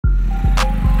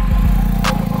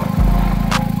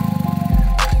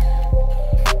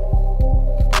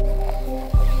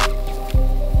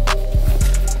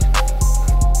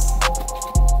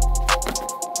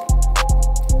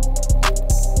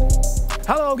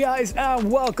guys,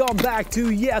 and welcome back to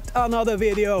yet another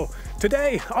video.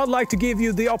 Today I'd like to give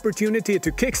you the opportunity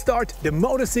to kickstart the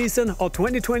motor season of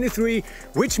 2023,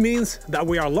 which means that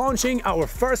we are launching our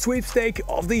first sweepstake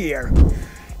of the year.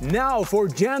 Now for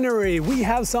January we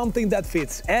have something that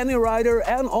fits any rider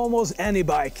and almost any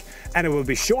bike, and it will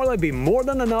surely be more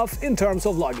than enough in terms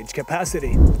of luggage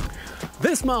capacity.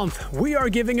 This month we are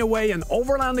giving away an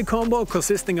Overlander combo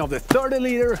consisting of the 30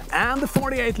 liter and the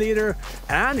 48 liter,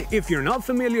 and if you're not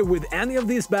familiar with any of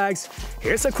these bags,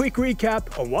 here's a quick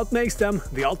recap of what makes them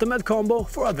the ultimate combo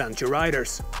for adventure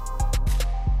riders.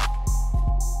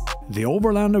 The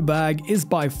Overlander bag is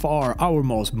by far our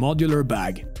most modular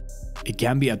bag. It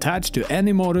can be attached to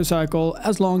any motorcycle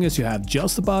as long as you have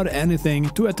just about anything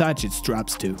to attach its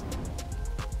straps to.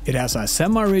 It has a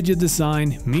semi-rigid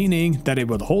design, meaning that it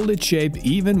will hold its shape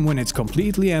even when it's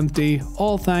completely empty,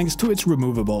 all thanks to its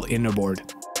removable innerboard.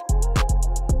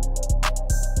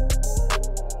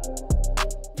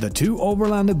 The two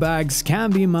Overlander bags can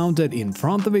be mounted in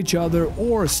front of each other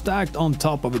or stacked on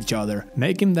top of each other,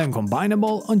 making them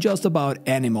combinable on just about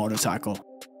any motorcycle.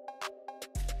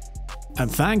 And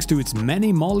thanks to its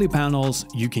many MOLLE panels,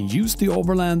 you can use the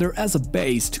Overlander as a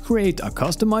base to create a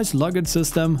customized luggage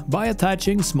system by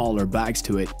attaching smaller bags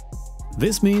to it.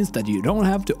 This means that you don't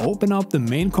have to open up the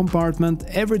main compartment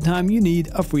every time you need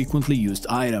a frequently used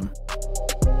item.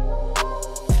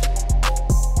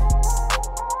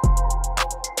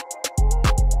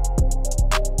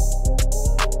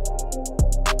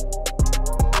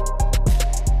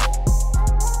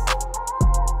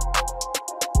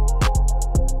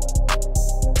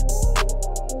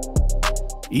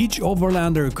 Each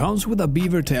Overlander comes with a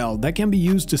beaver tail that can be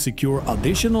used to secure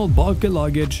additional bulky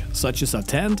luggage such as a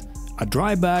tent, a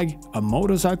dry bag, a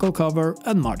motorcycle cover,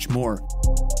 and much more.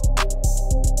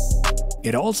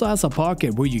 It also has a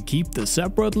pocket where you keep the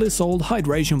separately sold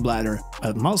hydration bladder,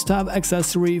 a must-have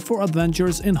accessory for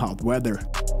adventures in hot weather.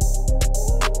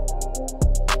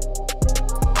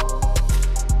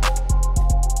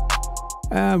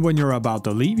 And when you're about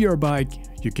to leave your bike,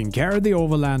 you can carry the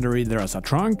Overlander either as a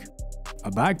trunk, a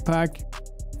backpack,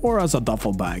 or as a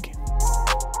duffel bag.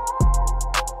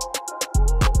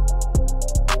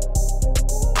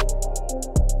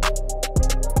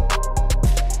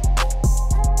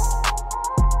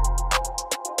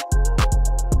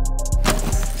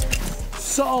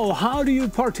 So how do you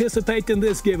participate in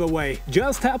this giveaway?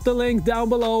 Just tap the link down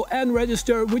below and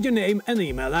register with your name and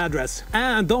email address.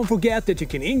 And don't forget that you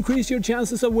can increase your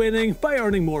chances of winning by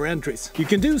earning more entries. You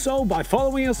can do so by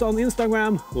following us on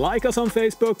Instagram, like us on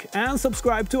Facebook, and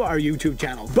subscribe to our YouTube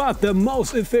channel. But the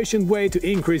most efficient way to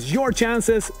increase your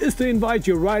chances is to invite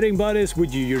your riding buddies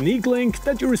with your unique link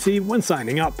that you receive when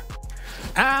signing up.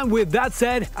 And with that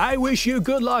said, I wish you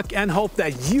good luck and hope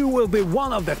that you will be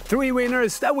one of the 3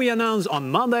 winners that we announce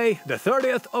on Monday, the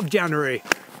 30th of January.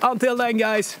 Until then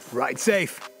guys, ride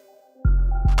safe!